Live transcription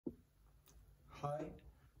Hi,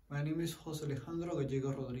 my name is José Alejandro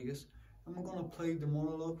Gallego Rodriguez. I'm gonna play the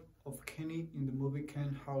monologue of Kenny in the movie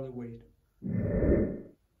Can't Hardly Wait.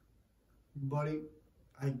 Buddy,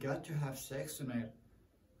 I got to have sex tonight.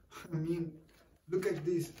 I mean, look at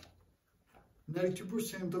this.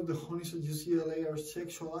 92% of the honeys at UCLA are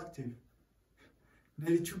sexual active.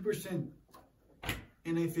 92%.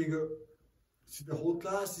 And I figure, since the whole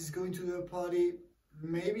class is going to the party,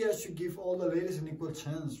 maybe I should give all the ladies an equal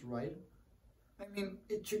chance, right? I mean,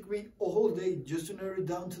 it took me a whole day just to narrow it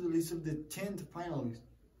down to the list of the 10th finalists.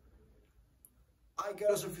 I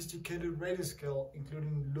got a sophisticated rating scale,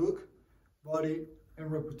 including look, body,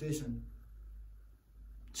 and reputation.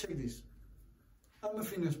 Check this. I'm a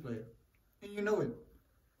fitness player, and you know it.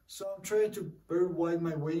 So I'm trying to bird wide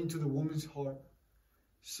my way into the woman's heart.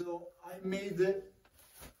 So I made the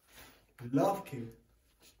love cake.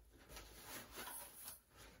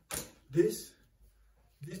 This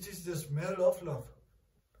is the smell of love,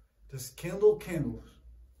 the scandal candles.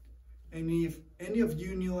 And if any of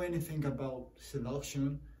you knew anything about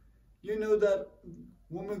seduction, you know that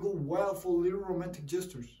women go wild for little romantic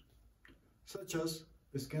gestures, such as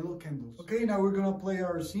the scandal candles. Okay, now we're gonna play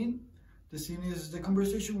our scene. The scene is the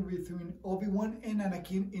conversation between Obi-Wan and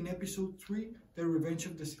Anakin in episode 3, The Revenge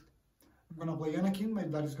of the Sith. I'm gonna play Anakin, my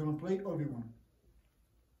dad is gonna play Obi-Wan.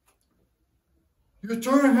 You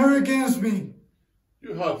turn her against me!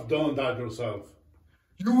 You have done that yourself.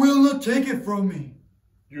 You will not take it from me.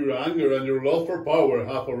 Your anger and your love for power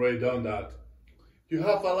have already done that. You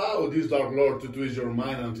have allowed this Dark Lord to twist your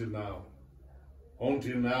mind until now.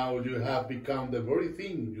 Until now, you have become the very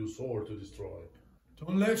thing you swore to destroy.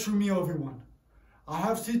 Don't lecture me, Obi-Wan. I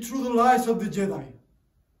have seen through the lies of the Jedi.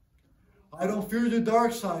 I don't fear the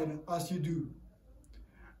dark side as you do.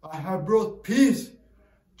 I have brought peace,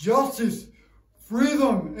 justice,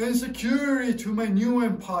 freedom, and security to my new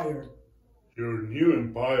empire. Your new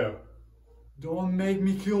empire? Don't make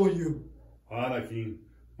me kill you. Anakin,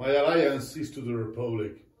 my alliance is to the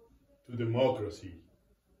Republic, to democracy.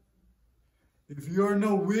 If you're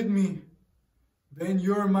not with me, then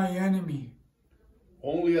you're my enemy.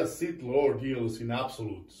 Only a Sith Lord deals in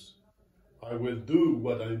absolutes. I will do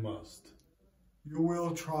what I must. You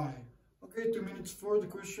will try. Okay, 2 minutes for the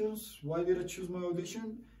questions. Why did I choose my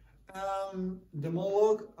audition? The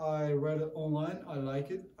monologue, I read it online. I like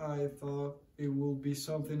it. I thought it will be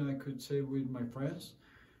something I could say with my friends.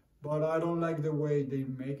 But I don't like the way they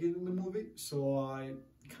make it in the movie. So I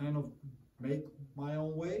kind of make my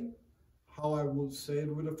own way, how I would say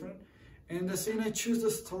it with a friend. And the scene, I choose the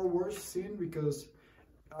Star Wars scene because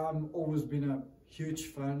I've always been a huge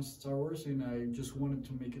fan of Star Wars and I just wanted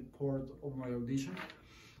to make it part of my audition.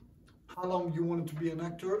 How long you wanted to be an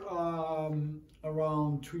actor?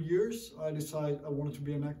 Around 2 years, I decided I wanted to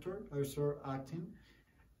be an actor. I started acting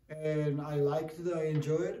and I liked it, I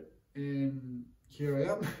enjoyed it, and here I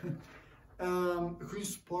am. Who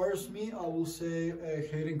inspires me? I will say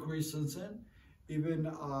Hayden Christensen, even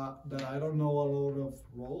that I don't know a lot of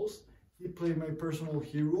roles. He played my personal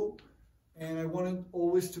hero and I wanted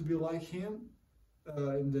always to be like him.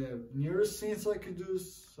 In the nearest scenes I could do,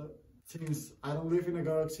 since I don't live in a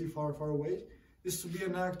galaxy far, far away, is to be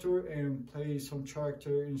an actor and play some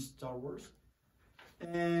character in Star Wars.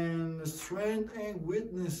 And strength and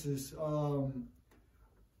weaknesses.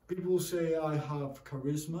 People say I have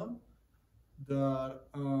charisma, that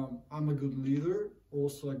I'm a good leader,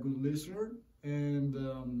 also a good listener. And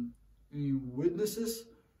in weaknesses,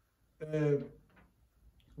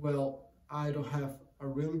 well, I don't have a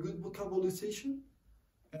really good vocabularization.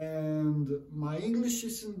 And my English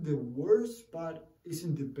isn't the worst, but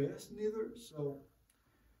isn't the best neither. So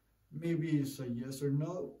maybe it's a yes or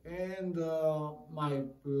no. And my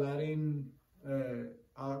Latin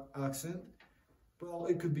accent, well,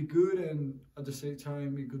 it could be good and at the same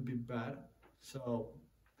time it could be bad. So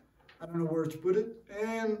I don't know where to put it.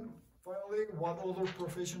 And finally, what other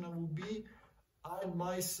profession I would be? I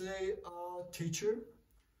might say a teacher.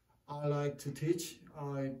 I like to teach.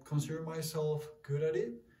 I consider myself good at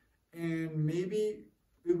it. And maybe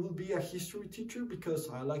it will be a history teacher because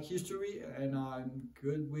I like history and I'm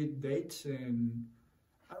good with dates and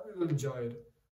I really enjoy it.